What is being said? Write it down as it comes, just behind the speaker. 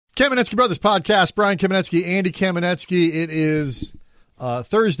Kamenetzky Brothers Podcast. Brian Kamenetzky, Andy Kamenetzky. It is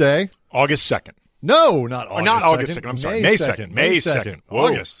Thursday. August 2nd. No, not August 2nd. Not August 2nd. I'm sorry. May 2nd. May 2nd. Whoa.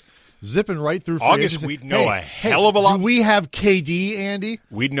 August. Zipping right through August, we'd know a hell of a lot. Do we have KD, Andy?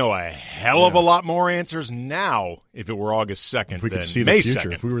 We'd know a hell of a lot more answers now if it were August 2nd If we could than see May the future.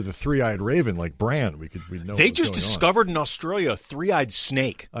 2nd. If we were the three-eyed raven like Brand, we'd know They what was just going discovered in Australia a three-eyed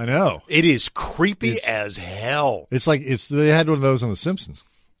snake. on. I know. It is creepy as hell. It's like they had one of those on The Simpsons.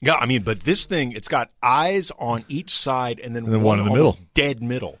 Yeah, I mean, but this thing, it's got eyes on each side and then one in the middle. Dead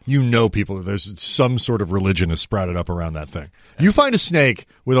middle. You know, people, there's some sort of religion has sprouted up around that thing. You find a snake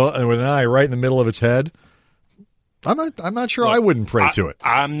with an eye right in the middle of its head. I'm not sure. Look, I wouldn't pray to it.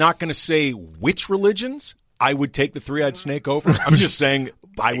 I'm not going to say which religions I would take the three-eyed snake over. I'm just saying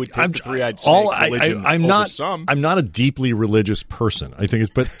I would take the three-eyed snake religion over some. I'm not a deeply religious person. I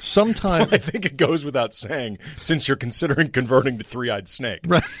think but sometimes I think it goes without saying since you're considering converting to three-eyed snake.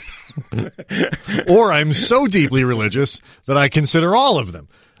 Right. Or I'm so deeply religious that I consider all of them.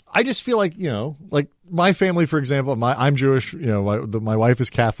 I just feel like, like my family, for example, I'm Jewish, my wife is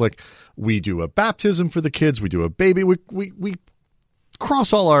Catholic. We do a baptism for the kids. We do a baby. We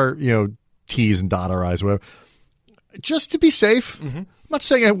cross all our, T's and dot our I's, whatever, just to be safe. Mm-hmm. I'm not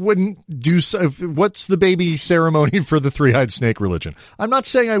saying I wouldn't do so. What's the baby ceremony for the three-eyed snake religion? I'm not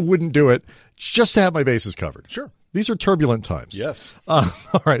saying I wouldn't do it just to have my bases covered. Sure. These are turbulent times. Yes. All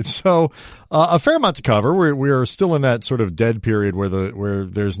right. So a fair amount to cover. We are still in that sort of dead period where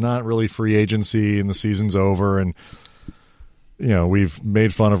there's not really free agency and the season's over. And, we've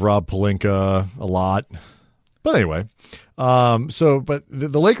made fun of Rob Pelinka a lot. But anyway, but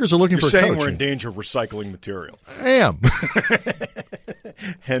the Lakers are looking for a coach. You're saying we're in danger of recycling material. I am.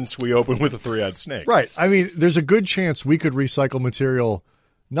 Hence, we open with a three-eyed snake. Right. I mean, there's a good chance we could recycle material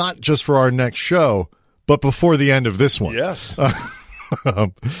not just for our next show, but before the end of this one. Yes.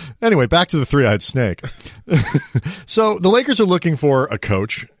 Anyway, back to the three-eyed snake. So the Lakers are looking for a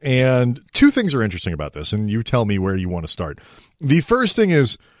coach, and two things are interesting about this, and you tell me where you want to start. The first thing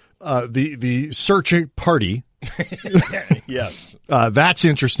is the searching party. Yes. That's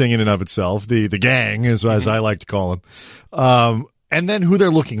interesting in and of itself. The gang, as I like to call them. And then who they're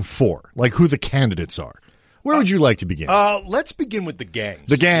looking for, like who the candidates are. Where would you like to begin? Let's begin with the gang.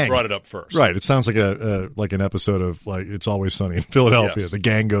 The gang. You brought it up first. Right. It sounds like an episode of like It's Always Sunny in Philadelphia. Yes. The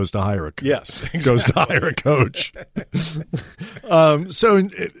gang goes to hire a coach. Yes, exactly. Goes to hire a coach.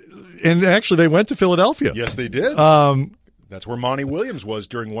 And actually they went to Philadelphia. Yes, they did. That's where Monty Williams was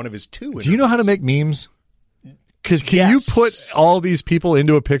during one of his two interviews. Do you know how to make memes? Because can you put all these people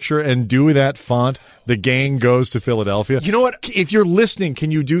into a picture and do that font, the gang goes to Philadelphia? You know what? If you're listening,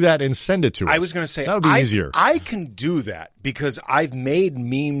 can you do that and send it to us? I was going to say, that would be easier. I can do that because I've made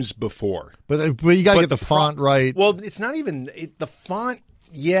memes before. But you got to get the font right. Well, it's not even the font.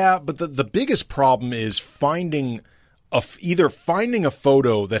 Yeah, but the biggest problem is finding either finding a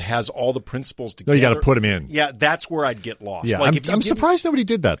photo that has all the principles together. No, you got to put them in. Yeah, that's where I'd get lost. Yeah, like I'm surprised nobody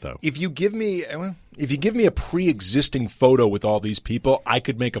did that though. If you give me a pre-existing photo with all these people, I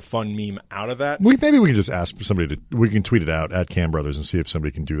could make a fun meme out of that. Maybe we can just ask somebody we can tweet it out at Cam Brothers and see if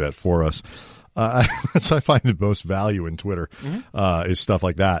somebody can do that for us. That's I find the most value in Twitter is stuff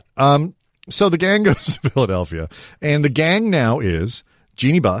like that. So the gang goes to Philadelphia, and the gang now is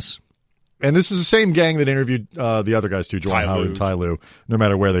Jeannie Buss. And this is the same gang that interviewed the other guys too, Jordan Howard and Ty Lue, no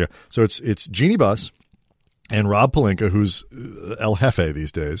matter where they are. So it's Jeannie Buss and Rob Pelinka, who's El Jefe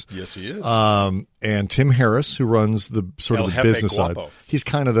these days. Yes, he is. And Tim Harris, who runs the sort of the business Guapo. side. He's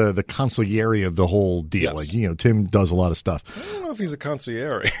kind of the consigliere of the whole deal. Yes. Like, Tim does a lot of stuff. I don't know if he's a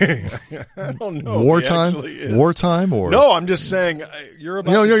consigliere. I don't know. Wartime, or no? I'm just saying you're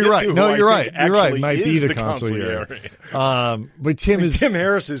about. No, to you're get right. To No, who you're I right. think You're right. actually Might be is the consigliere. But Tim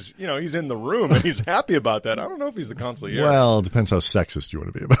Harris is. He's in the room and he's happy about that. I don't know if he's the consigliere. Well, it depends how sexist you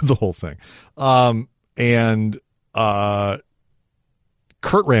want to be about the whole thing. And Kurt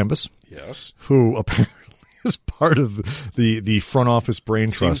Rambis, yes, who apparently is part of the front office brain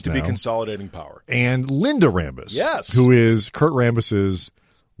trust seems to be now. Consolidating Power, and Linda Rambis, yes, who is Kurt Rambis's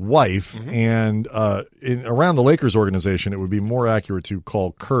wife, and around the Lakers organization, it would be more accurate to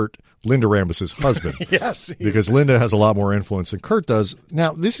call Kurt Linda Rambis's husband. Yes, because Linda has a lot more influence than Kurt does.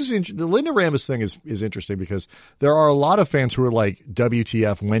 Now, this is the Linda Rambis thing is interesting because there are a lot of fans who are like,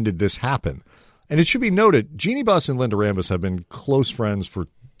 WTF, when did this happen? And it should be noted, Jeannie Buss and Linda Rambis have been close friends for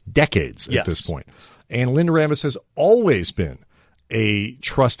decades at this point. And Linda Rambis has always been a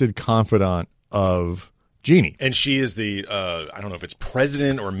trusted confidant of Jeannie. And she is the, I don't know if it's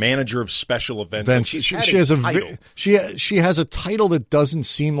president or manager of special events. And she has a title. She has a title that doesn't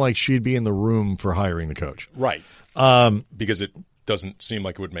seem like she'd be in the room for hiring the coach. Right. Because it doesn't seem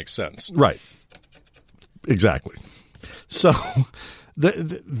like it would make sense. Right. Exactly. So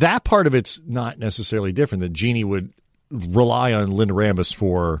that part of it's not necessarily different, that Jeannie would rely on Linda Rambis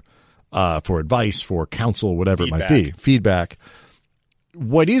for advice, for counsel, whatever it might be, feedback.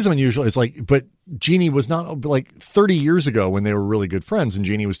 What is unusual is but Jeannie was not 30 years ago when they were really good friends and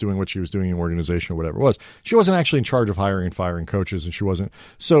Jeannie was doing what she was doing in the organization or whatever it was. She wasn't actually in charge of hiring and firing coaches, and she wasn't.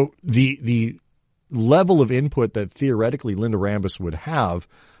 So the level of input that theoretically Linda Rambis would have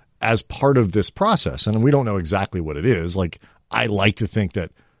as part of this process, and we don't know exactly what it is. I like to think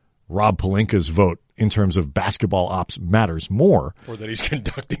that Rob Pelinka's vote in terms of basketball ops matters more. Or that he's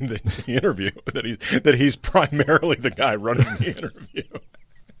conducting the interview, that he's primarily the guy running the interview.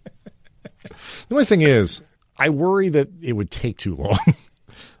 The only thing is, I worry that it would take too long,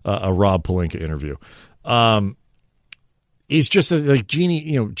 a Rob Pelinka interview. It's just that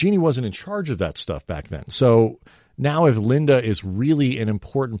Jeannie wasn't in charge of that stuff back then. So now if Linda is really an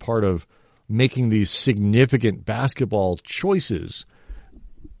important part of making these significant basketball choices,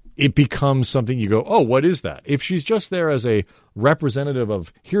 it becomes something you go, oh, what is that? If she's just there as a representative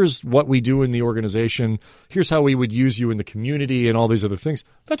of here's what we do in the organization, here's how we would use you in the community and all these other things,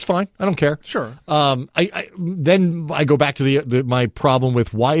 that's fine. I don't care. Sure. Then I go back to my problem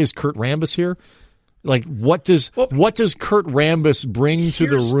with why is Kurt Rambis here? What does Kurt Rambis bring to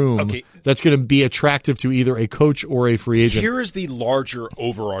the room that's going to be attractive to either a coach or a free agent? Here is the larger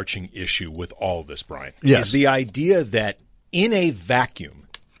overarching issue with all of this, Brian. Yes. Is the idea that in a vacuum,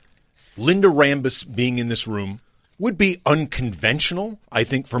 Linda Rambis being in this room would be unconventional, I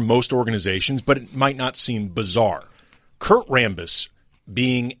think, for most organizations, but it might not seem bizarre. Kurt Rambis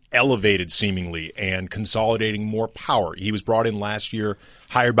being elevated seemingly and consolidating more power. He was brought in last year,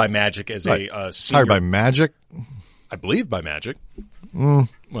 hired by Magic as a senior. Hired by Magic? I believe by Magic. Well,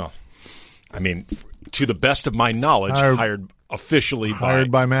 I mean, to the best of my knowledge, hired officially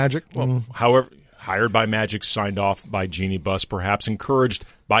by Magic. Well, however, hired by Magic, signed off by Jeannie Buss, perhaps encouraged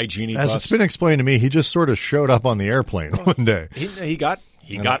by Jeannie Buss. As it's been explained to me, he just sort of showed up on the airplane one day. He got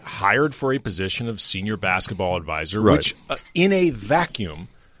hired for a position of senior basketball advisor, right, which in a vacuum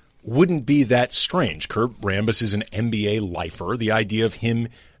wouldn't be that strange. Kurt Rambis is an NBA lifer. The idea of him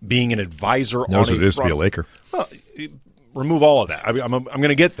being an advisor knows what it is to be a Laker. Well, remove all of that. I'm going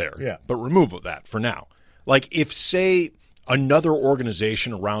to get there, yeah, but remove that for now. If, say, another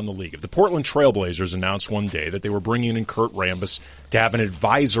organization around the league, if the Portland Trailblazers announced one day that they were bringing in Kurt Rambis to have an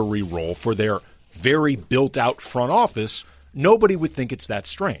advisory role for their very built-out front office, nobody would think it's that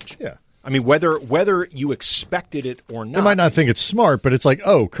strange. Yeah. I mean, whether you expected it or not. They might not think it's smart, but it's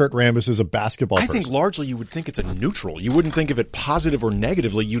Kurt Rambis is a basketball person. I think largely you would think it's a neutral. You wouldn't think of it positive or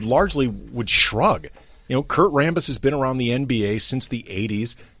negatively. You largely would shrug. Kurt Rambis has been around the NBA since the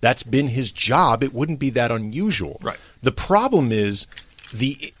 80s. That's been his job. It wouldn't be that unusual. Right. The problem is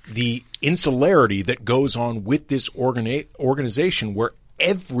the insularity that goes on with this organization where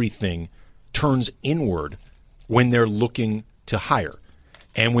everything turns inward when they're looking to hire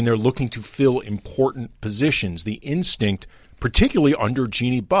and when they're looking to fill important positions. The instinct, particularly under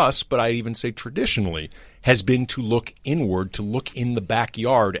Jeannie Buss, but I'd even say traditionally, has been to look inward, to look in the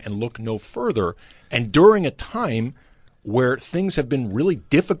backyard and look no further. And during a time where things have been really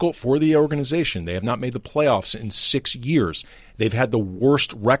difficult for the organization, they have not made the playoffs in 6 years. They've had the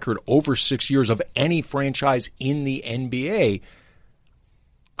worst record over 6 years of any franchise in the NBA.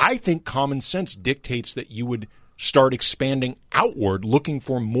 I think common sense dictates that you would start expanding outward, looking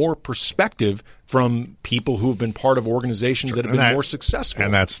for more perspective from people who have been part of organizations that have been more successful.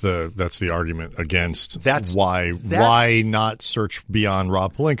 And that's the argument against why not search beyond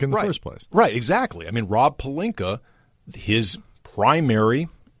Rob Pelinka in the first place. Right, exactly. I mean, Rob Pelinka, his primary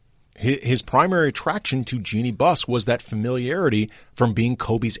attraction to Jeannie Buss was that familiarity from being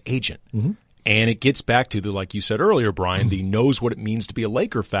Kobe's agent. Mm-hmm. And it gets back to like you said earlier, Brian, the knows what it means to be a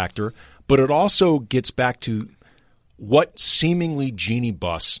Laker factor, but it also gets back to what seemingly Jeannie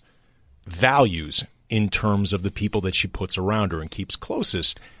Buss values in terms of the people that she puts around her and keeps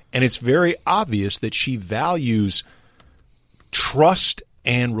closest. And it's very obvious that she values trust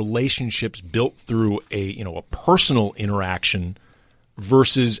and relationships built through a personal interaction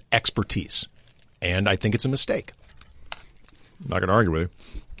versus expertise. And I think it's a mistake. I'm not going to argue with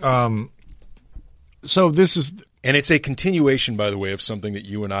you. So this is... And it's a continuation, by the way, of something that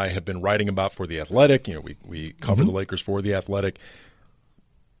you and I have been writing about for The Athletic. We cover the Lakers for The Athletic,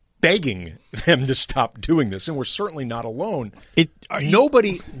 begging them to stop doing this. And we're certainly not alone.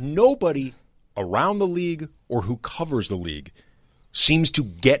 Nobody around the league or who covers the league seems to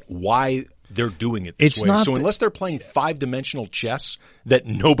get why they're doing it this way. So unless they're playing 5-dimensional chess that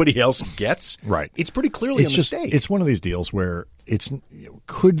nobody else gets, right, it's pretty clearly a mistake. It's one of these deals where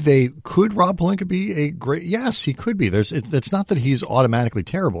could Rob Pelinka be a great? Yes, he could be. It's not that he's automatically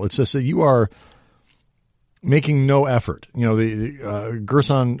terrible. It's just that you are making no effort. You know, the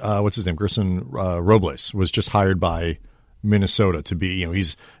Gerson, what's his name? Gerson Robles was just hired by Minnesota to be,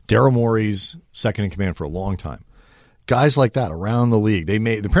 he's Daryl Morey's second in command for a long time. Guys like that around the league,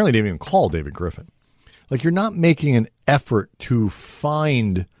 apparently didn't even call David Griffin. Like, you're not making an effort to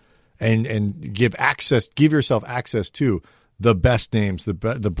find and give yourself access to the best names, the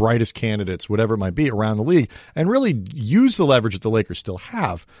brightest candidates, whatever it might be around the league, and really use the leverage that the Lakers still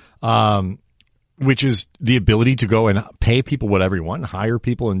have, which is the ability to go and pay people whatever you want, and hire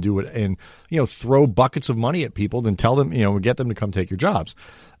people and do it, and throw buckets of money at people, then tell them, get them to come take your jobs.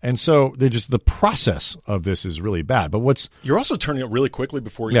 And so the process of this is really bad. But you're also turning it really quickly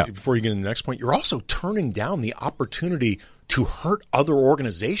before you get to the next point. You're also turning down the opportunity to hurt other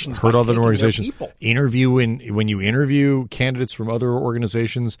organizations. People. When you interview candidates from other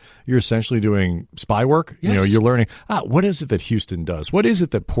organizations, you're essentially doing spy work. Yes. You're learning what is it that Houston does, what is it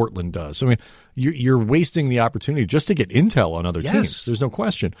that Portland does. I mean, you're wasting the opportunity just to get intel on other teams. There's no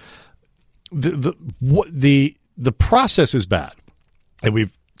question. The process is bad, and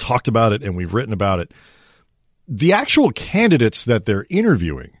we've talked about it and we've written about it. The actual candidates that they're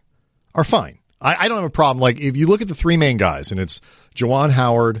interviewing are fine. I don't have a problem. Like, if you look at the three main guys, and it's Juwan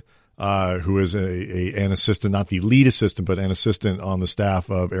Howard, who is an assistant, not the lead assistant, but an assistant on the staff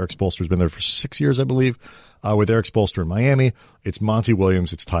of Eric Spoelstra, has been there for 6 years, I believe, with Eric Spoelstra in Miami. It's Monty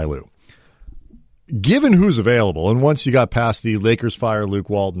Williams. It's Ty Lue. Given who's available, and once you got past the Lakers fire Luke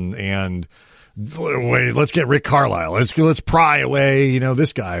Walton and let's get Rick Carlisle, let's pry away,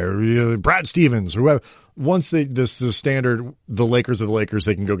 this guy, or Brad Stevens, or whoever. Once the standard, the Lakers are the Lakers,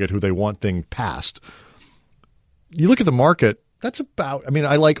 they can go get who they want thing passed. You look at the market, that's about,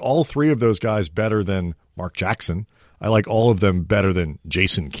 I like all three of those guys better than Mark Jackson. I like all of them better than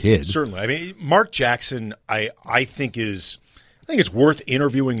Jason Kidd. Certainly. Mark Jackson, I think it's worth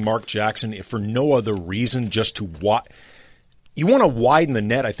interviewing Mark Jackson, if for no other reason, just to you want to widen the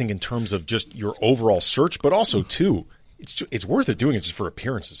net, I think, in terms of just your overall search, but also, too, it's worth it doing it just for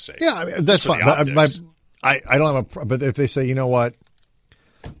appearances' sake. Yeah, that's fine. I don't have but if they say, you know what,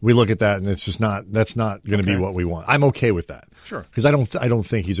 we look at that and it's just that's not going to be what we want, I'm okay with that. Sure. Because I don't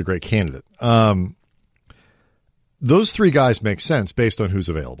think he's a great candidate. Those three guys make sense based on who's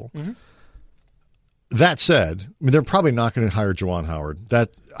available. Mm-hmm. That said, they're probably not going to hire Juwan Howard. That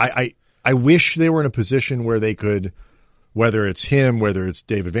I wish they were in a position where they could, whether it's him, whether it's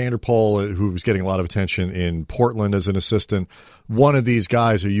David Vanderpool, who was getting a lot of attention in Portland as an assistant, one of these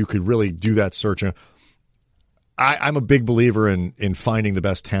guys who you could really do that search. I'm a big believer in finding the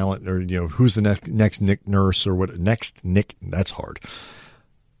best talent, or who's the next Nick Nurse, or what next Nick. That's hard.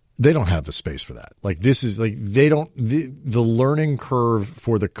 They don't have the space for that. Like, this is like they don't. The learning curve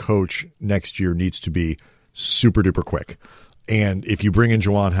for the coach next year needs to be super duper quick. And if you bring in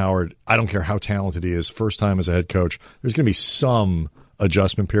Juwan Howard, I don't care how talented he is, first time as a head coach, there's going to be some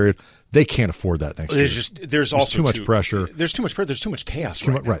adjustment period. They can't afford that next year. There's also too much pressure. There's too much pressure. There's too much chaos.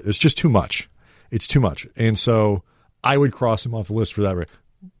 Right. There's just too much. It's too much. And so I would cross him off the list for that.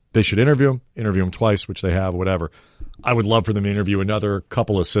 They should interview him twice, which they have, whatever. I would love for them to interview another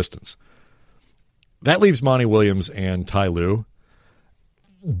couple assistants. That leaves Monty Williams and Ty Lue.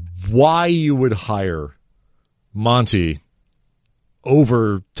 Why you would hire Monty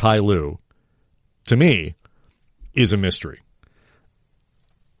over Ty Lue, to me, is a mystery.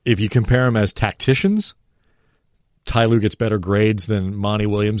 If you compare them as tacticians, Ty Lue gets better grades than Monty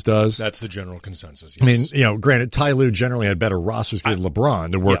Williams does. That's the general consensus. Yes. I mean, granted, Ty Lue generally had better rosters, because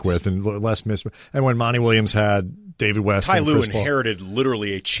LeBron to work with, and less miss. And when Monty Williams had David West, Ty and Lue Chris inherited Paul,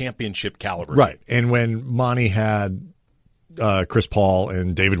 literally a championship caliber. Right. And when Monty had Chris Paul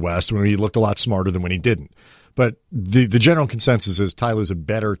and David West, when he looked a lot smarter than when he didn't. But the general consensus is Ty Lue's a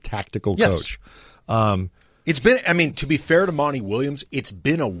better tactical coach. It's been, to be fair to Monty Williams, it's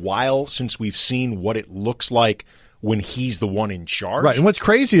been a while since we've seen what it looks like when he's the one in charge. Right. And what's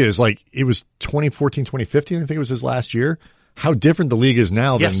crazy is, it was 2014, 2015, I think it was his last year. How different the league is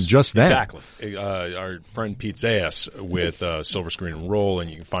now than just then. Exactly. Our friend Pete Zayas with Silver Screen and Roll, and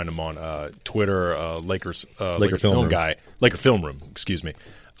you can find him on Twitter, Laker Film Guy, Laker Film Room, excuse me.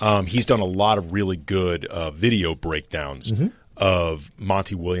 He's done a lot of really good video breakdowns of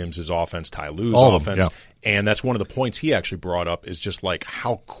Monty Williams' offense, Ty Lue's offense. And that's one of the points he actually brought up, is just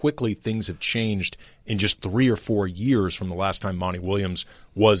how quickly things have changed in just 3 or 4 years from the last time Monty Williams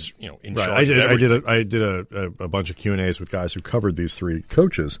was, in charge. I did a bunch of Q&As with guys who covered these three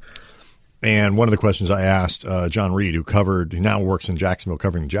coaches. And one of the questions I asked John Reed, who now works in Jacksonville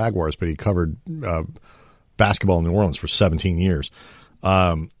covering the Jaguars, but he covered basketball in New Orleans for 17 years.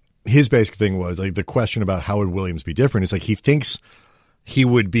 His basic thing was like the question about how would Williams be different. It's like he thinks he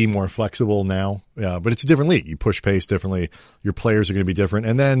would be more flexible now, but it's a different league. You push pace differently. Your players are going to be different.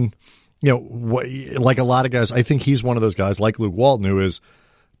 And then, like a lot of guys, I think he's one of those guys like Luke Walton, who is,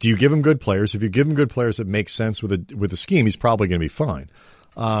 do you give him good players? If you give him good players that make sense with a scheme, he's probably going to be fine.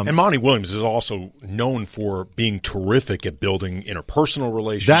 And Monty Williams is also known for being terrific at building interpersonal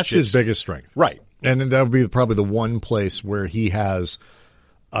relationships. That's his biggest strength. Right. And that would be probably the one place where he has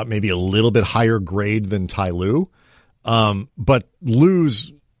maybe a little bit higher grade than Ty Lue. But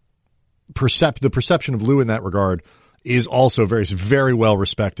Lue's the perception of Lue in that regard is also very, very well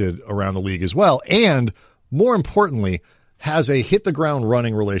respected around the league as well. And more importantly, has a hit the ground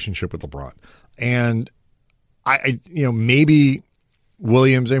running relationship with LeBron. And maybe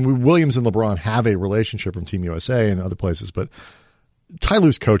Williams and LeBron have a relationship from Team USA and other places, but Ty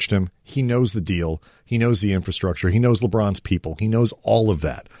Lue's coached him. He knows the deal. He knows the infrastructure. He knows LeBron's people. He knows all of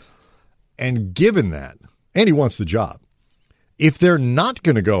that. And given that, and he wants the job, if they're not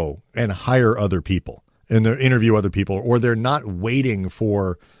going to go and hire other people and they interview other people, or they're not waiting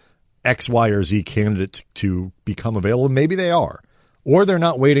for X, Y, or Z candidate to become available, maybe they are. Or they're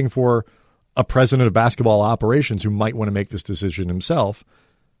not waiting for a president of basketball operations who might want to make this decision himself.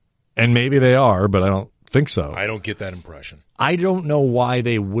 And maybe they are, but I don't think so. I don't get that impression. I don't know why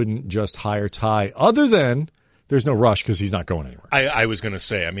they wouldn't just hire Ty, other than there's no rush because he's not going anywhere. I was going to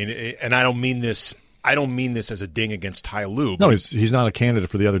say, and I don't mean this as a ding against Ty Lue. No, he's not a candidate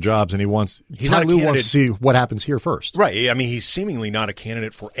for the other jobs, and Ty Lue wants to see what happens here first. Right. I mean, he's seemingly not a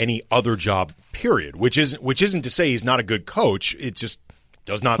candidate for any other job, period, which isn't to say he's not a good coach. It just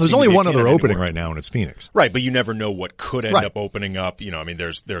does not. There's only one other opening right now, and it's Phoenix. Right, but you never know what could end up opening up.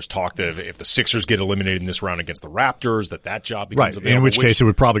 There's talk that if the Sixers get eliminated in this round against the Raptors, that job becomes available. In which case it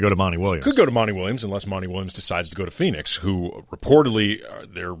would probably go to Monty Williams. Could go to Monty Williams unless Monty Williams decides to go to Phoenix, who reportedly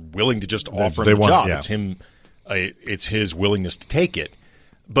they're willing to just offer him the job. Yeah. It's his willingness to take it.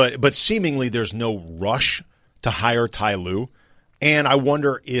 But seemingly there's no rush to hire Ty Lue. And I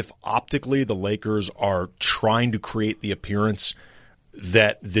wonder if optically the Lakers are trying to create the appearance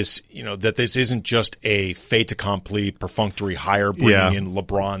that this isn't just a fait accompli perfunctory hire bringing in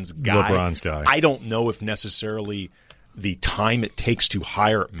LeBron's guy. I don't know if necessarily the time it takes to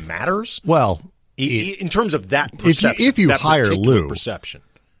hire matters. Well, in terms of that perception, if you hire Lue, perception.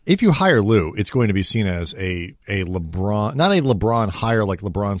 If you hire Lue, it's going to be seen as a LeBron, not a LeBron hire like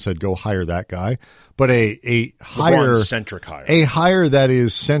LeBron said, go hire that guy, but a hire, LeBron-centric hire, a hire that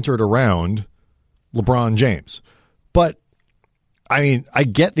is centered around LeBron James. But I mean, I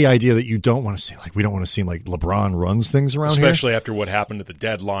get the idea that you don't want to seem like LeBron runs things around here. Especially after what happened at the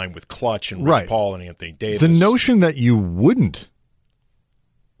deadline with Clutch and Rich Paul and Anthony Davis. The notion that you wouldn't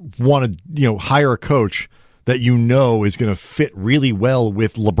want to, hire a coach that is going to fit really well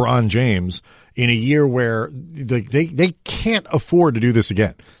with LeBron James in a year where they can't afford to do this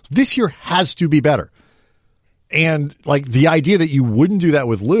again. This year has to be better. And the idea that you wouldn't do that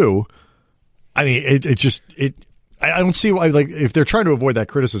with Lue, I mean, I don't see why, if they're trying to avoid that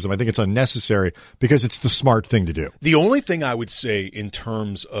criticism, I think it's unnecessary because it's the smart thing to do. The only thing I would say in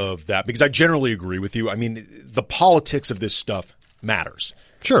terms of that, because I generally agree with you, I mean, the politics of this stuff matters.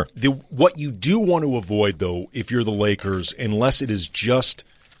 Sure. What you do want to avoid, though, if you're the Lakers, unless it is just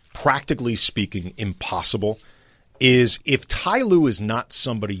practically speaking impossible, is if Ty Lue is not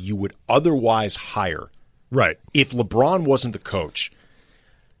somebody you would otherwise hire. Right. If LeBron wasn't the coach,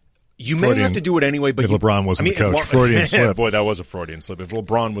 you may have to do it anyway. But if LeBron wasn't the coach, Freudian slip. Boy, that was a Freudian slip. If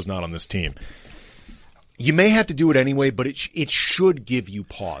LeBron was not on this team, you may have to do it anyway. But it should give you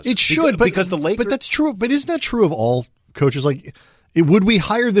pause. It should, because the Lakers. But that's true. But isn't that true of all coaches? Would we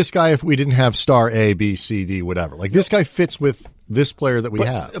hire this guy if we didn't have star A, B, C, D, whatever? This guy fits with this player that we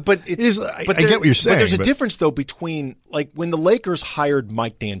have. But it is. I get what you're saying. But there's a difference though between when the Lakers hired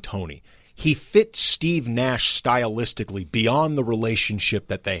Mike D'Antoni. He fit Steve Nash stylistically beyond the relationship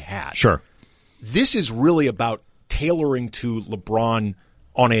that they had. Sure. This is really about tailoring to LeBron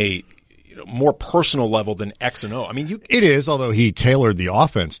on a more personal level than X and O. I mean, it is, although he tailored the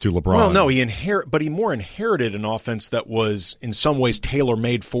offense to LeBron. Well, no, he more inherited an offense that was in some ways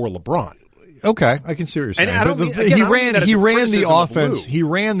tailor-made for LeBron. Okay, I can see what you're saying. And he ran the offense. He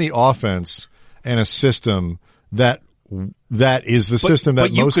ran the offense and a system that is the system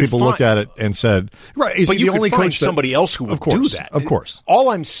that most people looked at it and said, right, is he the only coach somebody else who would do that? Of course. All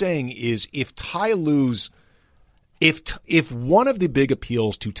I'm saying is if Ty Lue's if one of the big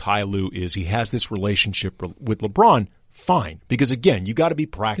appeals to Ty Lue is he has this relationship with LeBron, fine. Because again, you got to be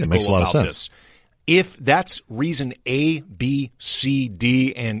practical makes a lot of about sense. this. If that's reason A, B, C,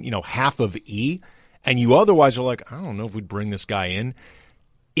 D, and half of E, and you otherwise are like, I don't know if we'd bring this guy in,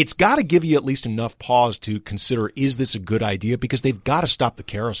 it's got to give you at least enough pause to consider, is this a good idea? Because they've got to stop the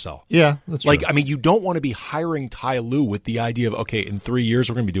carousel. Yeah, that's true. I mean, you don't want to be hiring Ty Lue with the idea of, okay, in 3 years,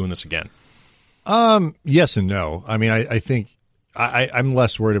 we're going to be doing this again. Yes and no. I mean, I think I'm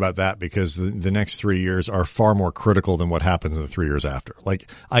less worried about that because the next 3 years are far more critical than what happens in the 3 years after. Like,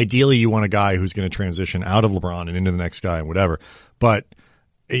 ideally, you want a guy who's going to transition out of LeBron and into the next guy and whatever. But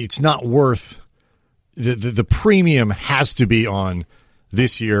it's not worth the premium has to be on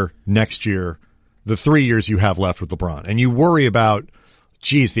this year, next year, the 3 years you have left with LeBron. And you worry about,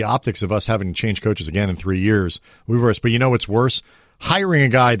 geez, the optics of us having to change coaches again in 3 years. But you know what's worse? Hiring a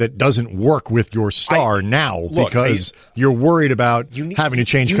guy that doesn't work with your star because you're worried about having to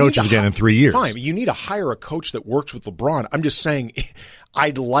change coaches again in 3 years. Fine, you need to hire a coach that works with LeBron. I'm just saying,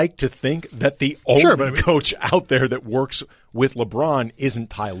 I'd like to think that the only coach out there that works with LeBron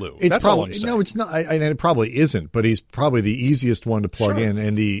isn't Ty Lue. That's all I'm saying. No, it's not. And it probably isn't, but he's probably the easiest one to plug in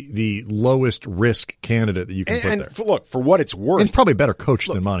and the lowest risk candidate that you can put there. For what it's worth. And he's probably a better coach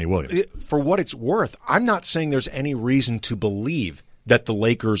than Monty Williams. For what it's worth, I'm not saying there's any reason to believe that the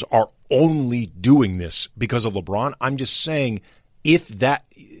Lakers are only doing this because of LeBron. I'm just saying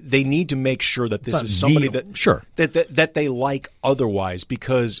they need to make sure that this is somebody that they like otherwise,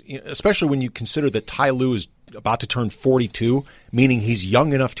 because especially when you consider that Ty Lue is about to turn 42, meaning he's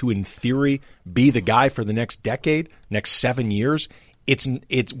young enough to, in theory, be the guy for the next decade, next 7 years.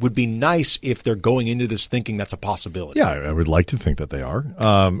 It would be nice if they're going into this thinking that's a possibility. Yeah, I would like to think that they are.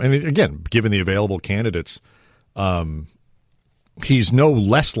 And again, given the available candidates, he's no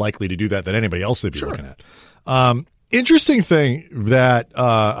less likely to do that than anybody else they'd be looking at. Interesting thing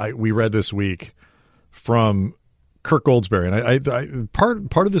that we read this week from Kirk Goldsberry, and I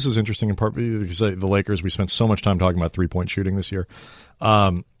part of this is interesting in part because the Lakers, we spent so much time talking about 3-point shooting this year,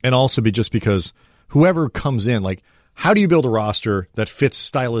 and also because whoever comes in, like, how do you build a roster that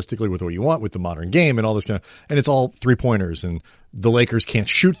fits stylistically with what you want with the modern game and all this kind of, and it's all 3-pointers, and the Lakers can't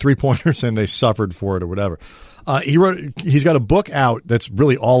shoot 3-pointers and they suffered for it or whatever. He's got a book out that's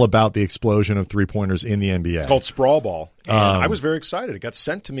really all about the explosion of 3-pointers in the NBA. It's called Sprawl Ball. And I was very excited. It got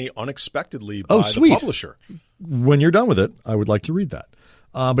sent to me unexpectedly by the publisher. When you're done with it, I would like to read that.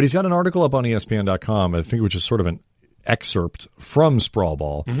 But he's got an article up on ESPN.com, I think, which is sort of an excerpt from Sprawl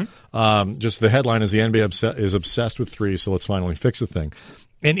Ball. Mm-hmm. Just the headline is, the NBA is obsessed with three, so let's finally fix the thing.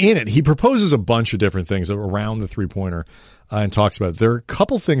 And in it, he proposes a bunch of different things around the 3-pointer and talks about it. There are a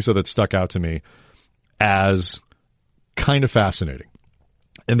couple things that stuck out to me as kind of fascinating.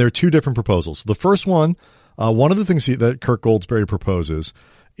 And there are two different proposals. The first one of the things that Kirk Goldsberry proposes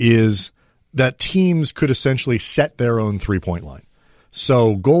is that teams could essentially set their own 3-point line.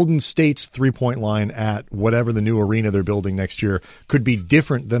 So Golden State's 3-point line at whatever the new arena they're building next year could be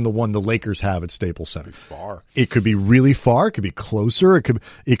different than the one the Lakers have at Staples Center. Far. It could be really far. It could be closer.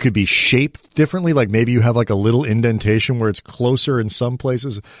 It could be shaped differently. Like maybe you have like a little indentation where it's closer in some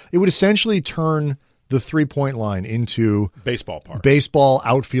places. It would essentially turn the 3-point line into baseball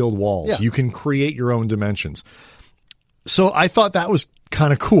outfield walls. Yeah. You can create your own dimensions. So I thought that was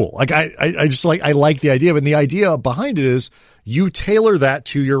kind of cool. Like I just I like the idea, and the idea behind it is you tailor that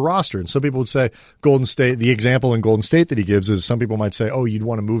to your roster. And some people would say Golden State, the example in Golden State that he gives is some people might say, oh, you'd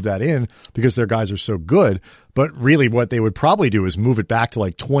want to move that in because their guys are so good. But really what they would probably do is move it back to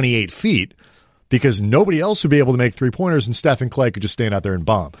like 28 feet because nobody else would be able to make 3-pointers, and Steph and Clay could just stand out there and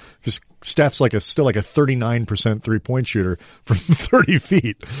bomb. Because Steph's still like a 39% 3-point shooter from 30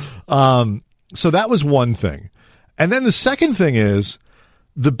 feet. So that was one thing. And then the second thing is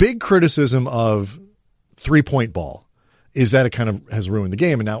the big criticism of 3-point ball is that it kind of has ruined the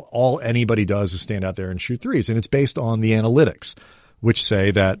game. And now all anybody does is stand out there and shoot threes. And it's based on the analytics, which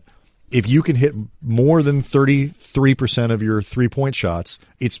say that if you can hit more than 33% of your 3-point shots,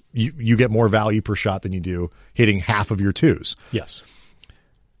 you get more value per shot than you do hitting half of your twos. Yes.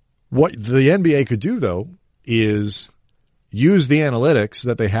 What the NBA could do, though, is use the analytics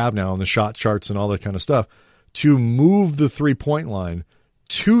that they have now and the shot charts and all that kind of stuff to move the 3-point line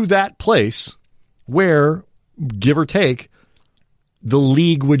to that place where, give or take, the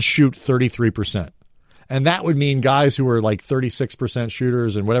league would shoot 33%. And that would mean guys who are like 36%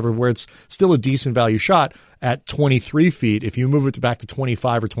 shooters and whatever, where it's still a decent value shot at 23 feet. If you move it back to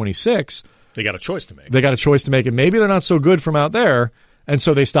 25 or 26, they got a choice to make. And maybe they're not so good from out there, and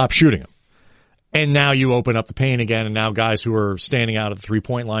so they stop shooting them. And now you open up the paint again, and now guys who are standing out at the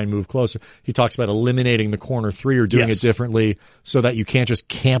 3-point line move closer. He talks about eliminating the corner three or doing it differently so that you can't just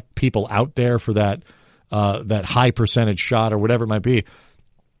camp people out there for that that high percentage shot or whatever it might be.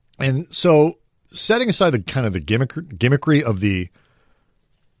 And so setting aside the kind of the gimmickry of the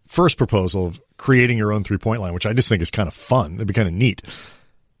first proposal of creating your own 3-point line, which I just think is kind of fun. It'd be kind of neat.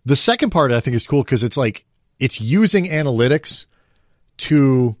 The second part I think is cool because it's like it's using analytics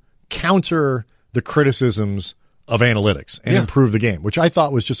to counter the criticisms of analytics and improve the game, which I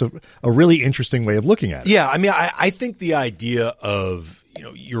thought was just a really interesting way of looking at it. Yeah, I mean, I think the idea of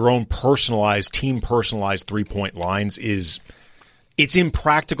your own personalized, team personalized 3-point lines it's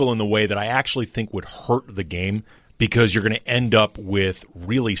impractical in the way that I actually think would hurt the game because you're going to end up with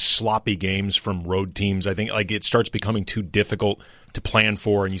really sloppy games from road teams. I think like it starts becoming too difficult to plan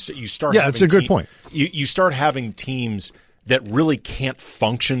for, and you start. Yeah, that's a good point. You start having teams that really can't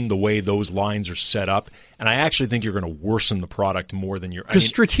function the way those lines are set up, and I actually think you're going to worsen the product more than you're. Because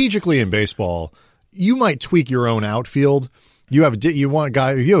strategically in baseball, you might tweak your own outfield. You want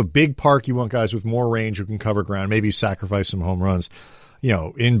if you have a big park, you want guys with more range who can cover ground, maybe sacrifice some home runs.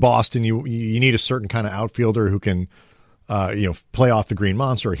 In Boston, you need a certain kind of outfielder who can, play off the green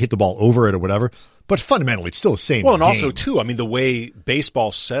monster or hit the ball over it or whatever. But fundamentally, it's still the same. Well, and game. also too, I mean, the way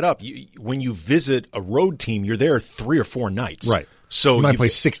baseball's set up, when you visit a road team, you're there 3 or 4 nights, right? So you might play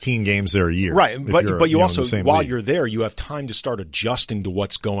 16 games there a year, right? But you also, while league. you're there, you have time to start adjusting to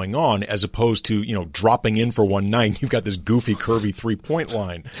what's going on, as opposed to dropping in for one night. You've got this goofy, curvy 3-point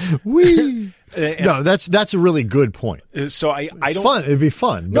line. Whee! No, that's a really good point. So I don't. Fun. It'd be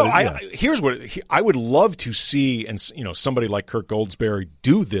fun. No, here's what I would love to see, and somebody like Kirk Goldsberry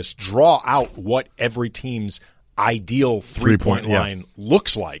do this, draw out what every team's ideal 3-point line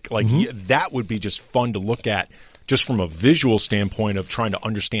looks like. Like that would be just fun to look at, just from a visual standpoint of trying to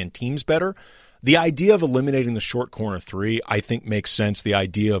understand teams better. The idea of eliminating the short corner 3, I think, makes sense. The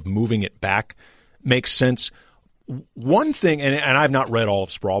idea of moving it back makes sense. One thing, and I've not read all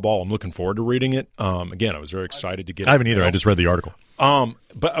of Sprawl Ball. I'm looking forward to reading it. Again, I was very excited to get it. I haven't either. I just read the article.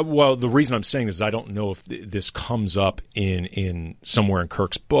 But the reason I'm saying this is I don't know if this comes up in somewhere in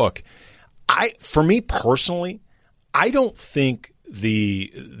Kirk's book. For me personally, I don't think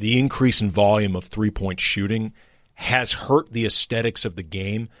the increase in volume of 3-point shooting has hurt the aesthetics of the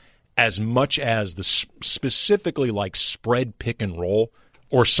game as much as the specifically like spread pick and roll,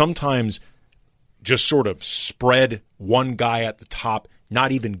 or sometimes just sort of spread one guy at the top,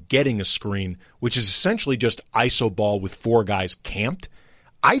 not even getting a screen, which is essentially just iso ball with 4 guys camped.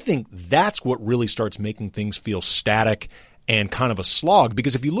 I think that's what really starts making things feel static and kind of a slog,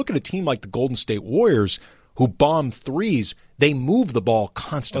 because if you look at a team like the Golden State Warriors who bomb threes, they move the ball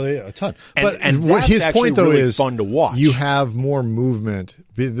constantly. Oh, yeah, a ton. And what that's his actually point, though, really is fun to watch. You have more movement.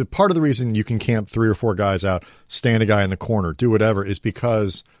 The part of the reason you can camp 3 or 4 guys out, stand a guy in the corner, do whatever, is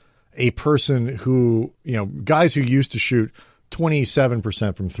because a person who, guys who used to shoot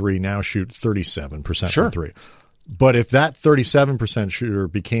 27% from 3 now shoot 37% from 3. But if that 37% shooter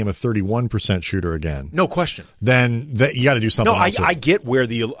became a 31% shooter again, no question, then you got to do something. No, I get where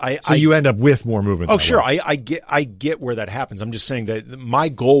you end up with more movement. Oh, sure, I get where that happens. I'm just saying that my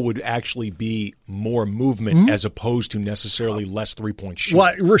goal would actually be more movement as opposed to necessarily less 3-point shooting.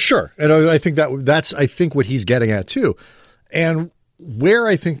 Well, we're sure, and I think that's what he's getting at too, and where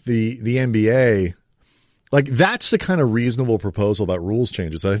I think the NBA, like that's the kind of reasonable proposal about rules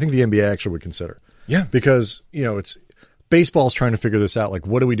changes that I think the NBA actually would consider. Yeah. Because, it's baseball's trying to figure this out. Like,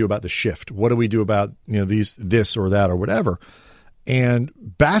 what do we do about the shift? What do we do about, this or that or whatever? And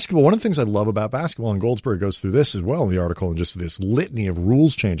basketball, one of the things I love about basketball, and Goldsberry goes through this as well in the article, and just this litany of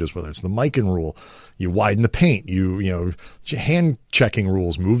rules changes, whether it's the Mikan rule, you widen the paint, you hand checking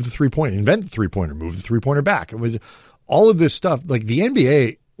rules, move the 3-pointer, invent the 3-pointer, move the 3-pointer back. It was all of this stuff. Like the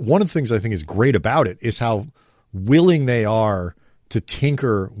NBA, one of the things I think is great about it is how willing they are to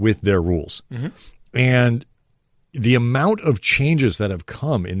tinker with their rules. Mm-hmm. And the amount of changes that have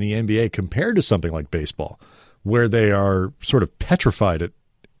come in the NBA compared to something like baseball, where they are sort of petrified at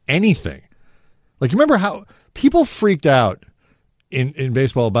anything. Like, remember how people freaked out in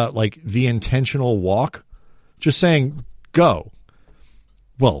baseball about like the intentional walk, just saying go.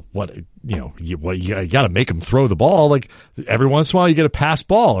 Well, you got to make them throw the ball. Like every once in a while, you get a pass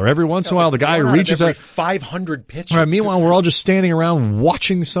ball, or every once in a while, the guy reaches out 500 pitches. Right, meanwhile, we're all just standing around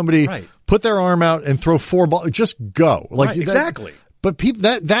watching somebody put their arm out and throw 4 balls. Just go, exactly. But people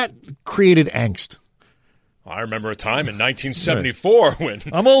that created angst. I remember a time in 1974 when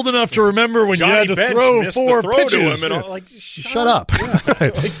I'm old enough to remember when Johnny you had to Bench throw missed 4 the throw pitches. to him and like, shut up.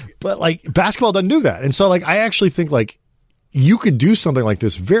 Yeah. But like basketball doesn't do that, and so like I actually think like you could do something like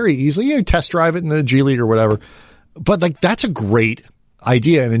this very easily. You test drive it in the G League or whatever, but like that's a great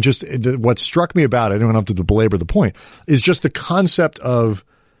idea. And what struck me about it, I don't have to belabor the point, is just the concept of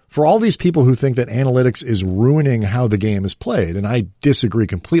for all these people who think that analytics is ruining how the game is played, and I disagree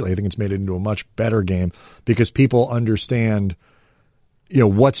completely. I think it's made it into a much better game because people understand,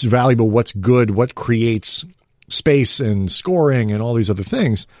 what's valuable, what's good, what creates space and scoring and all these other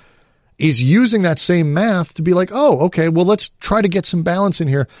things, is using that same math to be like, oh, okay, well, let's try to get some balance in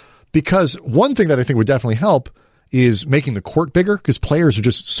here. Because one thing that I think would definitely help is making the court bigger, because players are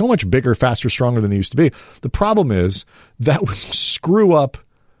just so much bigger, faster, stronger than they used to be. The problem is that would screw up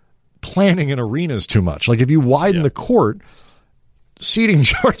planning in arenas too much. Like if you widen the court, seating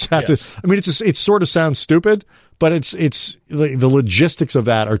charts have to. I mean, it sort of sounds stupid, but it's like the logistics of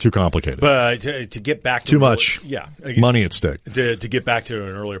that are too complicated. But to get back to too much, money at stake. To get back to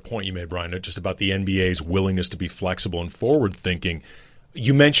an earlier point you made, Brian, just about the NBA's willingness to be flexible and forward thinking.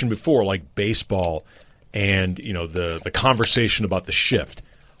 You mentioned before, like baseball, and the conversation about the shift.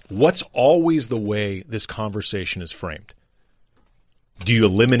 What's always the way this conversation is framed? Do you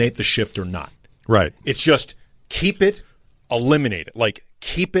eliminate the shift or not? Right. It's just keep it, eliminate it. Like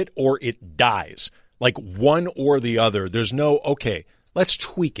keep it or it dies. Like one or the other. There's no, okay, let's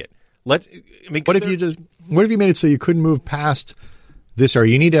tweak it. What if you made it so you couldn't move past this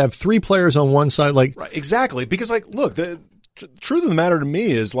area? You need to have 3 players on one side. Like right, exactly. Because look, the truth of the matter to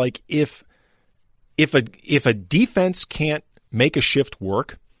me is like if a defense can't make a shift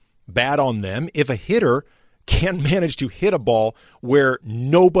work, bad on them. If a hitter can't manage to hit a ball where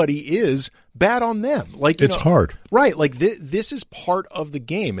nobody is, bad on them. Like it's hard, right? Like this is part of the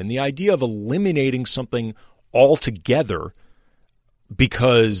game, and the idea of eliminating something altogether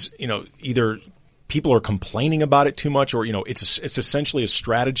because either people are complaining about it too much, or it's essentially a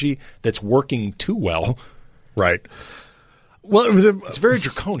strategy that's working too well. Right. Well, it's very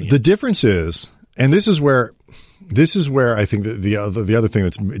draconian. The difference is, and this is where I think the other thing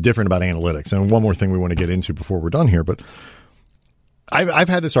that's different about analytics, and one more thing we want to get into before we're done here, but I've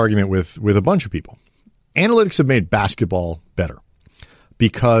had this argument with a bunch of people. Analytics have made basketball better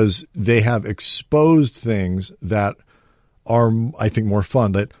because they have exposed things that are, I think, more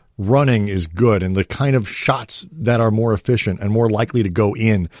fun, that running is good and the kind of shots that are more efficient and more likely to go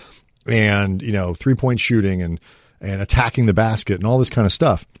in, and 3-point shooting and attacking the basket and all this kind of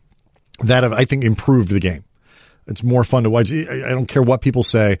stuff that have, I think, improved the game. It's more fun to watch. I don't care what people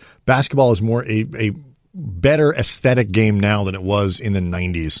say. Basketball is more a better aesthetic game now than it was in the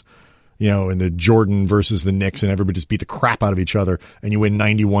 90s. In the Jordan versus the Knicks, and everybody just beat the crap out of each other, and you win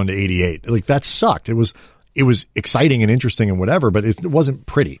 91-88. Like that sucked. It was exciting and interesting and whatever, but it wasn't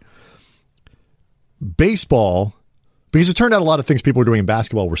pretty. Baseball, because it turned out a lot of things people were doing in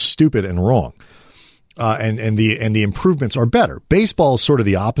basketball were stupid and wrong. And the improvements are better. Baseball is sort of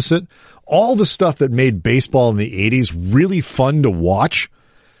the opposite. All the stuff that made baseball in the 80s really fun to watch,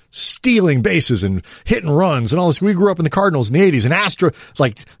 stealing bases and hitting runs and all this. We grew up in the Cardinals in the 80s, and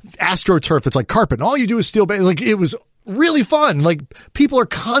AstroTurf that's like carpet, and all you do is steal bases. Like it was really fun. Like people are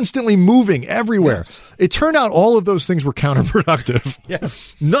constantly moving everywhere. Yes. It turned out all of those things were counterproductive.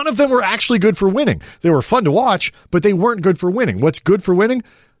 Yes. None of them were actually good for winning. They were fun to watch, but they weren't good for winning. What's good for winning?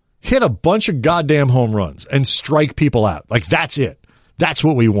 Hit a bunch of goddamn home runs and strike people out. Like that's it. That's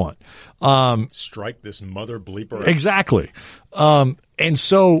what we want. Strike this mother bleeper. Exactly. And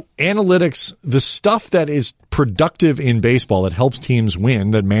so analytics, the stuff that is productive in baseball that helps teams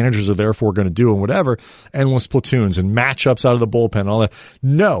win, that managers are therefore going to do and whatever, endless platoons and matchups out of the bullpen and all that.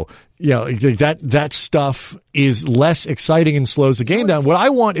 No, that stuff is less exciting and slows the game down. What I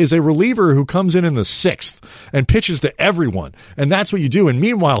want is a reliever who comes in the 6th and pitches to everyone. And that's what you do. And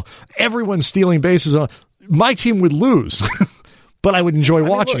meanwhile, everyone's stealing bases. My team would lose. But I would enjoy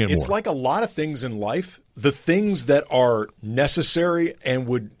watching it more. It's like a lot of things in life. The things that are necessary and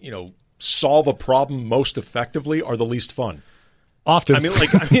would, solve a problem most effectively are the least fun. Often. I mean,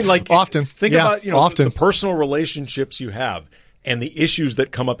 often. Think about, often. the personal relationships you have and the issues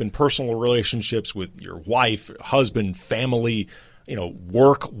that come up in personal relationships with your wife, husband, family,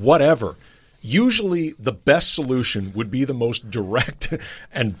 work, whatever. Usually the best solution would be the most direct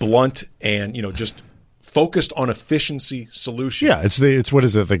and blunt and, just focused on efficiency solution. Yeah, it's what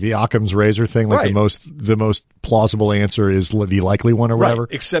is it, like the Occam's razor thing? Like right. the most plausible answer is the likely one or whatever.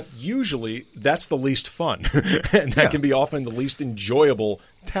 Right. Except usually that's the least fun, and that can be often the least enjoyable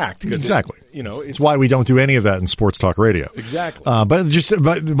tact. Exactly. It's why we don't do any of that in sports talk radio. Exactly.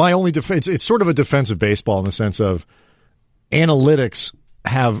 But my only defense, it's sort of a defense of baseball in the sense of analytics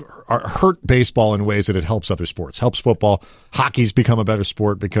hurt baseball in ways that it helps other sports. Helps football. Hockey's become a better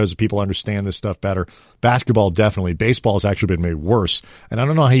sport because people understand this stuff better. Basketball, definitely. Baseball has actually been made worse. And I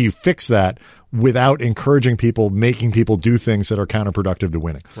don't know how you fix that without encouraging people, making people do things that are counterproductive to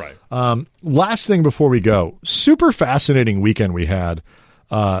winning. Right. Last thing before we go, super fascinating weekend we had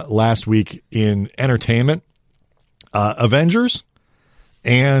last week in entertainment, Avengers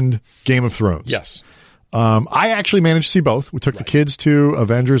and Game of Thrones. Yes. I actually managed to see both. We took the kids to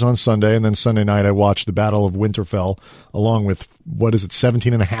Avengers on Sunday, and then Sunday night I watched the Battle of Winterfell along with,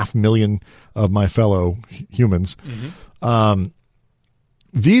 17.5 million of my fellow humans. Mm-hmm.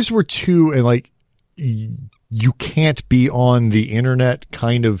 These were two, and like, you can't be on the internet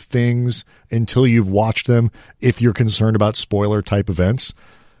kind of things until you've watched them if you're concerned about spoiler type events.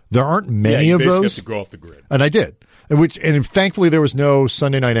 There aren't many of those. Have to go off the grid. And I did. And thankfully there was no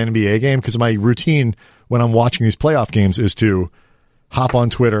Sunday night NBA game, because my routine when I'm watching these playoff games is to hop on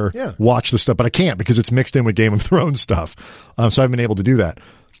Twitter, watch the stuff, but I can't because it's mixed in with Game of Thrones stuff. So I haven't been able to do that.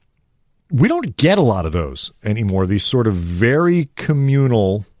 We don't get a lot of those anymore. These sort of very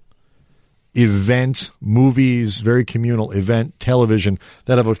communal event movies, very communal event television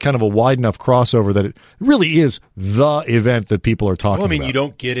that have a kind of a wide enough crossover that it really is the event that people are talking about. You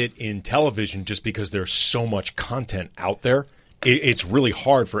don't get it in television just because there's so much content out there. It's really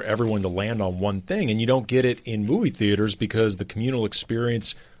hard for everyone to land on one thing, and you don't get it in movie theaters because the communal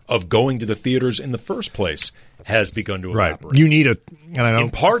experience of going to the theaters in the first place has begun to evaporate. Right. You need in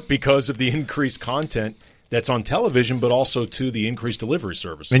part because of the increased content that's on television, but also to the increased delivery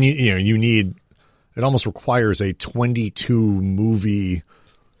services. And you need, it almost requires a 22 movie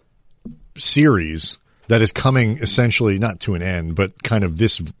series that is coming essentially not to an end, but kind of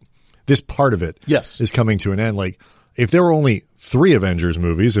this part of it is coming to an end. Like, if there were only 3 Avengers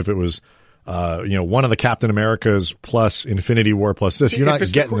movies, if it was one of the Captain Americas plus Infinity War plus this, you're not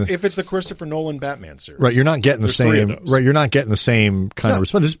getting if it's the Christopher Nolan Batman series. Right, you're not getting the same you're not getting the same kind of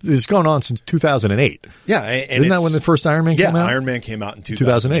response. This is going on since 2008. Yeah, and isn't that when the first Iron Man came out? Yeah, Iron Man came out in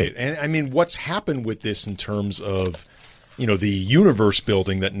 2008. And I mean, what's happened with this in terms of the universe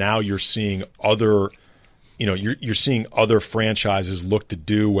building, that now you're seeing other you're seeing other franchises look to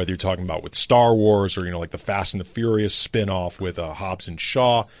do, whether you're talking about with Star Wars or like the Fast and the Furious spinoff with Hobbs and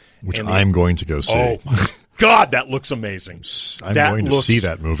Shaw, which I'm going to go see. Oh my God, that looks amazing! I'm going to see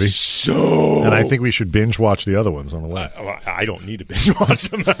that movie. And I think we should binge watch the other ones on the way. I don't need to binge watch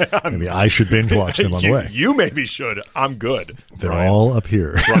them. Maybe I should binge watch them on the way. You maybe should. I'm good. They're Brian. all up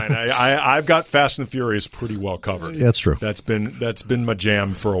here. Brian, I've got Fast and the Furious pretty well covered. Yeah, that's true. That's been my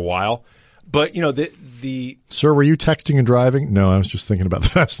jam for a while. But the Sir, were you texting and driving? No, I was just thinking about the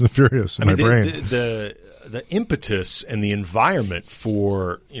Fast and the Furious in my brain. The impetus and the environment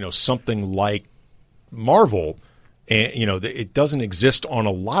for something like Marvel, and it doesn't exist on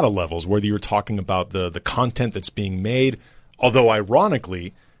a lot of levels. Whether you're talking about the content that's being made, although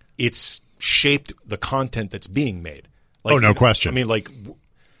ironically, it's shaped the content that's being made. Like, no question. I mean, like,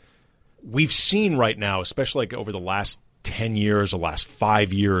 we've seen right now, especially like over the last 10 years, the last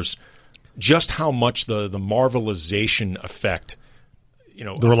 5 years, just how much the Marvelization effect,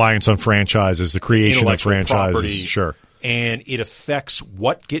 the reliance on franchises, the creation of franchises, property, sure, and it affects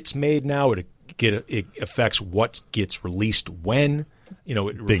what gets made now. It affects what gets released when.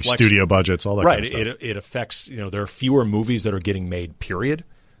 It big studio budgets, all that. Right. Kind of stuff. It affects. There are fewer movies that are getting made. Period.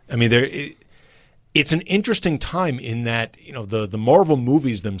 I mean, it's an interesting time in that the Marvel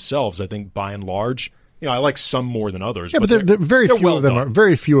movies themselves, I think by and large. I like some more than others. Yeah, but they're very few of them are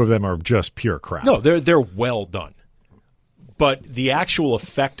very few of them are just pure crap. No, they're well done. But the actual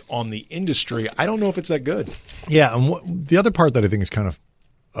effect on the industry, I don't know if it's that good. Yeah, and the other part that I think is kind of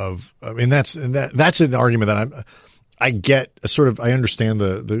I mean that's an argument that I get a sort of, I understand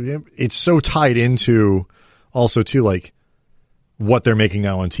the it's so tied into also too, like what they're making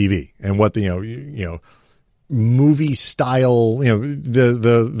now on TV and what the movie style,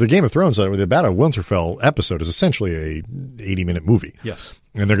 the Game of Thrones, the Battle of Winterfell episode is essentially a 80-minute movie. Yes.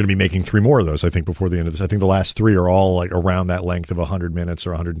 And they're going to be making 3 more of those, I think, before the end of this. I think the last 3 are all like around that length of 100 minutes or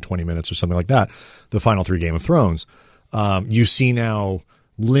 120 minutes or something like that. The final 3 Game of Thrones. You see now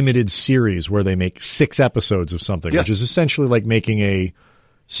limited series where they make 6 episodes of something, which is essentially like making a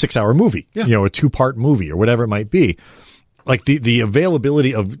 6-hour movie, a 2-part movie or whatever it might be. Like the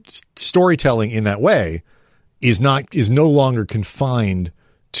availability of storytelling in that way is no longer confined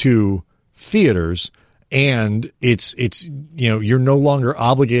to theaters, and it's you're no longer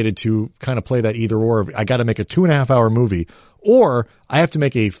obligated to kind of play that either or. I got to make a 2.5-hour movie, or I have to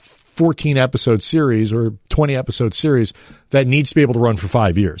make a 14 episode series or 20 episode series that needs to be able to run for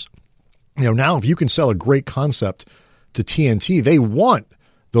 5 years. Now if you can sell a great concept to TNT, they want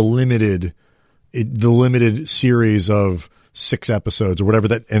the limited series of 6 episodes or whatever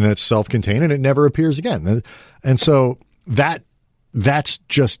that, and it's self-contained and it never appears again. And so that's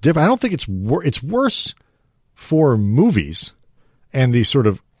just different. I don't think it's worse for movies and the sort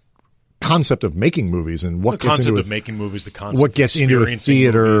of concept of making movies and what the gets concept into of making movies, the concept what of gets into a experiencing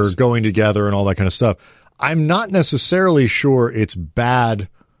theater, movies. going together, and all that kind of stuff. I'm not necessarily sure it's bad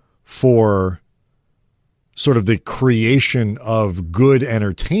for sort of the creation of good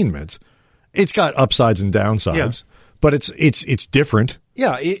entertainment. It's got upsides and downsides, but it's different.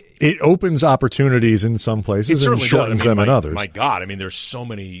 Yeah, It opens opportunities in some places and shortens them in others. My God, I mean, there's so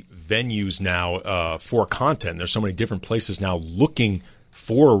many venues now for content. There's so many different places now looking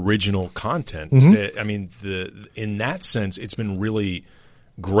for original content. That, I mean, in that sense, it's been really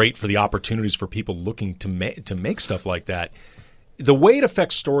great for the opportunities for people looking to make stuff like that. The way it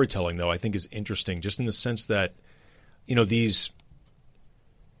affects storytelling, though, I think is interesting, just in the sense that these.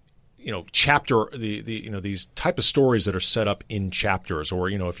 These type of stories that are set up in chapters,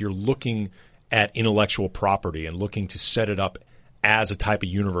 or if you're looking at intellectual property and looking to set it up as a type of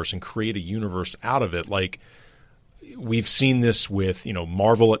universe and create a universe out of it, like we've seen this with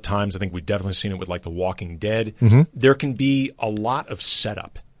Marvel at times. I think we've definitely seen it with like The Walking Dead. There can be a lot of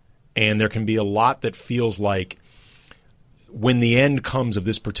setup, and there can be a lot that feels like when the end comes of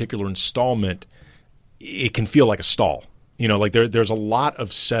this particular installment, it can feel like a stall. Like there's a lot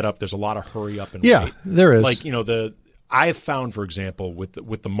of setup. There's a lot of hurry up and wait. There is. Like I've found, for example, with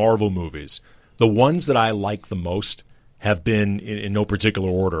the Marvel movies, the ones that I like the most have been in no particular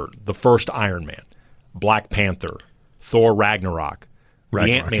order: the first Iron Man, Black Panther, Thor Ragnarok,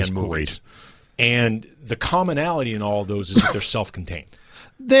 the Ant-Man movies, and the commonality in all of those is that they're self-contained.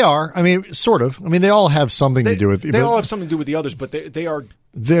 They are. I mean, sort of. I mean, they all have something to do with. They all have something to do with the others, but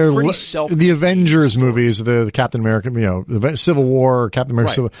they're pretty self. The Avengers movies, the Captain America, the Civil War, Captain America.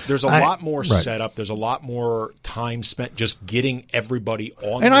 Right. Civil. There's a lot more setup. There's a lot more time spent just getting everybody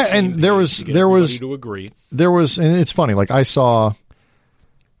on. And there was to agree. There was, and it's funny. Like I saw,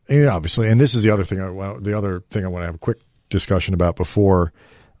 obviously, and this is the other thing. I want to have a quick discussion about before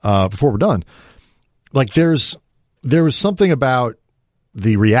we're done. Like there was something about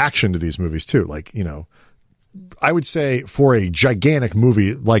the reaction to these movies too. Like, I would say for a gigantic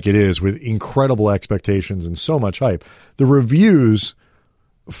movie like it is, with incredible expectations and so much hype, the reviews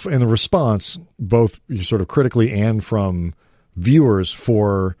and the response, both sort of critically and from viewers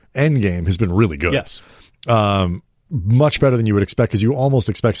for Endgame, has been really good. Yes. Much better than you would expect, because you almost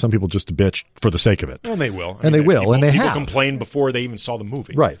expect some people just to bitch for the sake of it. And they will. They people have. complain before they even saw the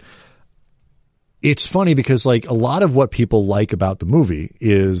movie. Right. It's funny because like a lot of what people like about the movie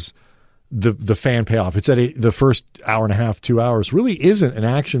is the fan payoff. It's that the first hour and a half, 2 hours really isn't an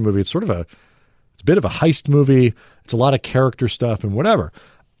action movie. It's a bit of a heist movie. It's a lot of character stuff and whatever.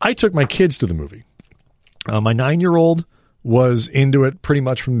 I took my kids to the movie. My 9-year-old was into it pretty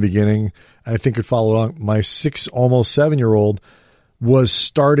much from the beginning. I think could follow along. My 6, almost 7-year-old was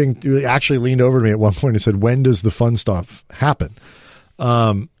starting to actually leaned over to me at one point and said, "When does the fun stuff happen?"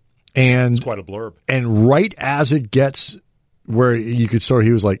 And it's quite a blurb. And right as it gets where you could sort of,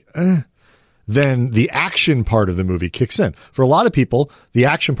 he was like, then the action part of the movie kicks in. For a lot of people, the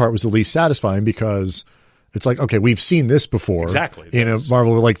action part was the least satisfying, because it's like, okay, we've seen this before. Exactly. In a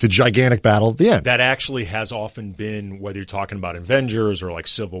Marvel, like the gigantic battle at the end. That actually has often been, whether you're talking about Avengers or like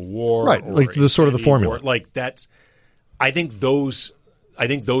Civil War. Right. Like the sort of the formula. Like that's, I think those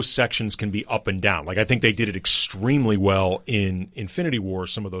sections can be up and down. Like I think they did it extremely well in Infinity War.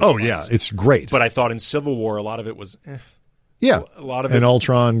 Some of those. Oh fights. yeah, it's great. But I thought in Civil War a lot of it was. Yeah, a lot of it. And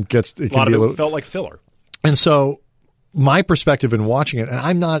Ultron gets. A lot of it felt like filler. And so, my perspective in watching it,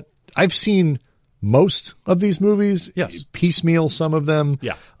 and I've seen most of these movies. Yes. Piecemeal, some of them.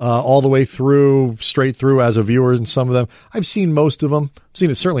 Yeah. All the way through, straight through as a viewer, and some of them. I've seen most of them. I've seen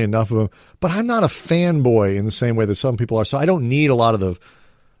it certainly enough of them. But I'm not a fanboy in the same way that some people are. So I don't need a lot of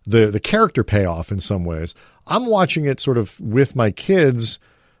the character payoff in some ways. I'm watching it sort of with my kids,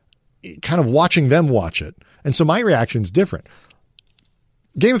 kind of watching them watch it. And so my reaction's different.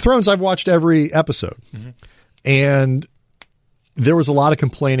 Game of Thrones, I've watched every episode. Mm-hmm. And there was a lot of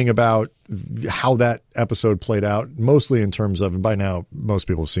complaining about how that episode played out, mostly in terms of, and by now most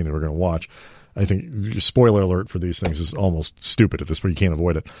people have seen it, we're going to watch. I think spoiler alert for these things is almost stupid at this point. You can't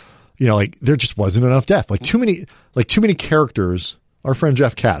avoid it. Like there just wasn't enough death. Like too many characters. Our friend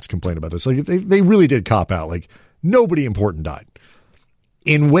Jeff Katz complained about this. Like they really did cop out. Like nobody important died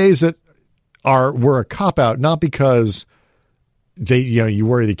in ways that were a cop out, not because you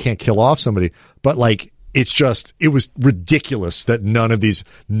worry they can't kill off somebody, but like it was ridiculous that none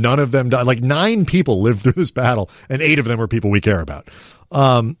of them died. Like 9 people lived through this battle, and 8 of them were people we care about.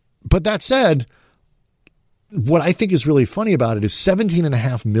 But that said, what I think is really funny about it is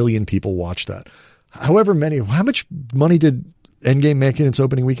 17.5 million people watched that. How much money did Endgame make in its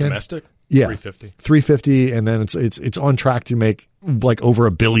opening weekend? Domestic? Yeah. 350. 350, and then it's on track to make like over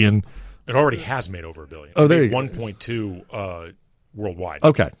 $1 billion It already has made over $1 billion. Oh, there you go. 1.2 worldwide.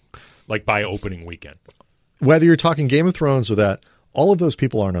 Okay. Like by opening weekend. Whether you're talking Game of Thrones or that, all of those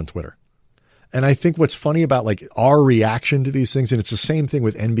people aren't on Twitter. And I think what's funny about like our reaction to these things, and it's the same thing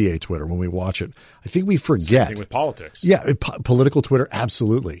with NBA Twitter when we watch it. I think we forget. Same thing with politics. Yeah, political Twitter,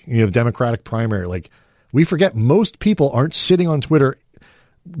 absolutely. You know, the Democratic primary, like we forget most people aren't sitting on Twitter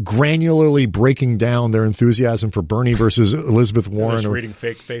granularly breaking down their enthusiasm for Bernie versus Elizabeth Warren, just or reading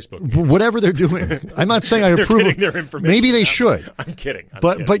fake Facebook news. Whatever they're doing. I'm not saying I approve of their information. Maybe they should. I'm kidding.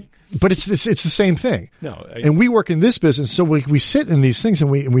 But it's the same thing. No, and we work in this business, so we sit in these things and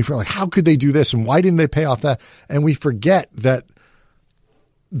we feel like, how could they do this and why didn't they pay off that? And we forget that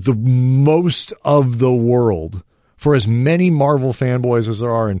the most of the world, for as many Marvel fanboys as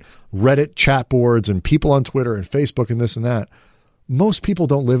there are, and Reddit chat boards and people on Twitter and Facebook and this and that, most people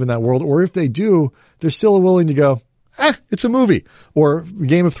don't live in that world. Or if they do, they're still willing to go, it's a movie. Or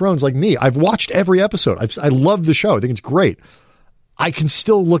Game of Thrones, like me. I've watched every episode. I love the show. I think it's great. I can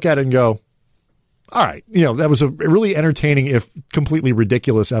still look at it and go, all right, you know, that was a really entertaining, if completely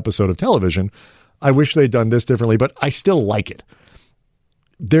ridiculous episode of television. I wish they'd done this differently, but I still like it.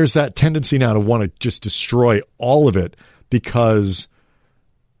 There's that tendency now to want to just destroy all of it because,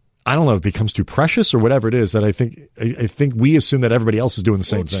 I don't know, it becomes too precious or whatever it is that I think we assume that everybody else is doing the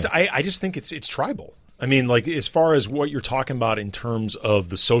same thing. I just think it's tribal. I mean, like as far as what you're talking about in terms of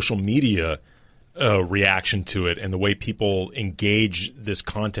the social media reaction to it and the way people engage this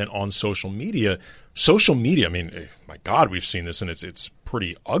content on social media, I mean, my God, we've seen this and it's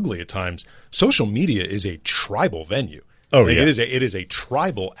pretty ugly at times. Social media is a tribal venue. Oh, like yeah. It is a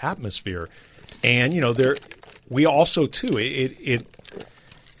tribal atmosphere. And, you know, we also too,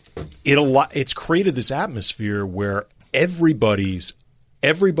 it's created this atmosphere where everybody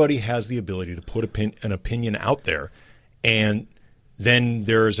has the ability to put an opinion out there, and then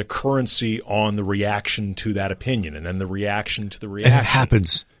there's a currency on the reaction to that opinion, and then the reaction to the reaction. And it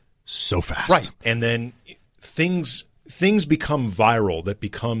happens so fast. Right. And then things become viral that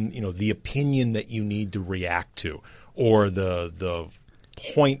become, you know, the opinion that you need to react to, or the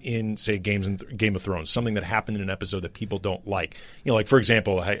point in, say, Game of Thrones, something that happened in an episode that people don't like. You know, like, for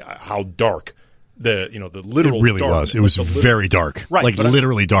example, how dark the literal It really dark, was. It was very dark. Right. Like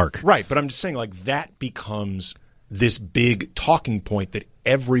literally dark. Right. But I'm just saying, like, that becomes this big talking point that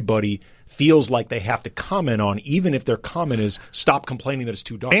everybody feels like they have to comment on, even if their comment is stop complaining that it's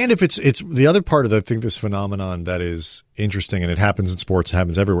too dark. And if it's the other part of, I think, this phenomenon that is interesting, and it happens in sports, it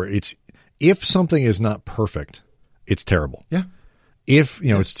happens everywhere. It's if something is not perfect, it's terrible. Yeah. If,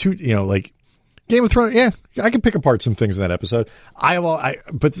 you know, it's too, you know, like Game of Thrones, yeah, I can pick apart some things in that episode.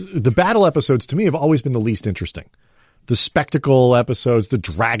 But the battle episodes to me have always been the least interesting. The spectacle episodes, the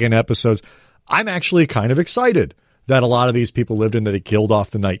dragon episodes. I'm actually kind of excited that a lot of these people lived in that they killed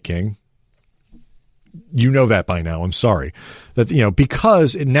off the Night King. You know that by now. I'm sorry. That, you know,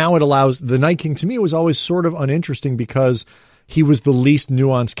 because now it allows the Night King, to me, was always sort of uninteresting because he was the least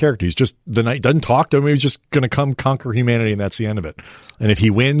nuanced character. He's just, the Night doesn't talk to him. He's just going to come conquer humanity, and that's the end of it. And if he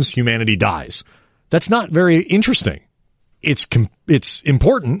wins, humanity dies. That's not very interesting. It's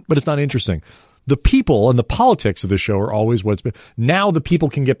important, but it's not interesting. The people and the politics of the show are always what's been. Now the people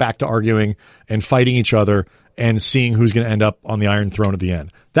can get back to arguing and fighting each other and seeing who's going to end up on the Iron Throne at the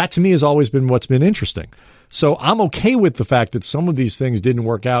end. That to me has always been what's been interesting. So I'm okay with the fact that some of these things didn't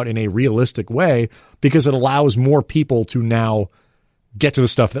work out in a realistic way because it allows more people to now get to the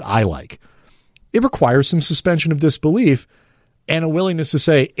stuff that I like. It requires some suspension of disbelief and a willingness to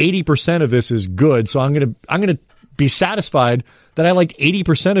say 80% of this is good. So I'm going to be satisfied that I liked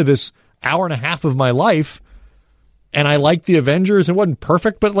 80% of this hour and a half of my life, and I liked the Avengers. It wasn't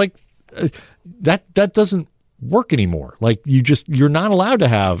perfect, but like that doesn't work anymore. Like you're not allowed to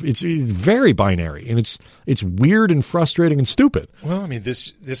have. It's very binary, and it's weird and frustrating and stupid. Well, I mean,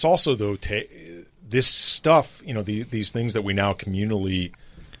 this also though this stuff, you know, these things that we now communally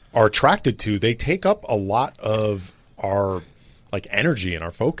are attracted to, they take up a lot of our like energy and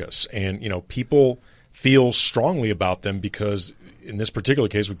our focus, and you know, people feel strongly about them because in this particular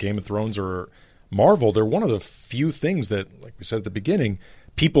case with Game of Thrones or Marvel, they're one of the few things that, like we said at the beginning,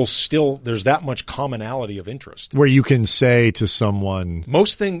 people still, there's that much commonality of interest. Where you can say to someone...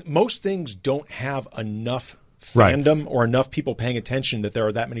 Most things don't have enough fandom or enough people paying attention that there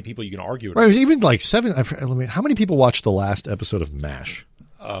are that many people you can argue about. Right, even like how many people watched the last episode of MASH?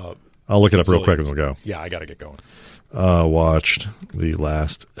 I'll look it up real quick and we'll go. Yeah, I got to get going. Watched the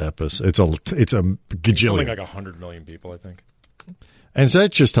last episode. It's a gajillion. Something like 100 million people, I think. And so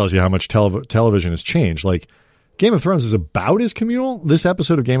that just tells you how much television has changed. Like, Game of Thrones is about as communal. This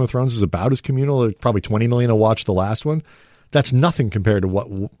episode of Game of Thrones is about as communal. Probably 20 million will watch the last one. That's nothing compared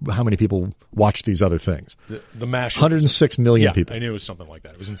to how many people watch these other things. The MASH. 106 million people. I knew it was something like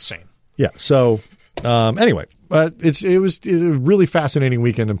that. It was insane. Yeah. So anyway, it was a really fascinating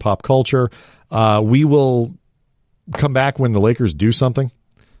weekend in pop culture. We will come back when the Lakers do something.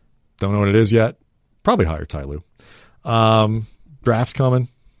 Don't know what it is yet. Probably hire Ty Lue. Draft's coming.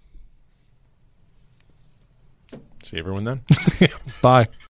 See everyone then. Bye.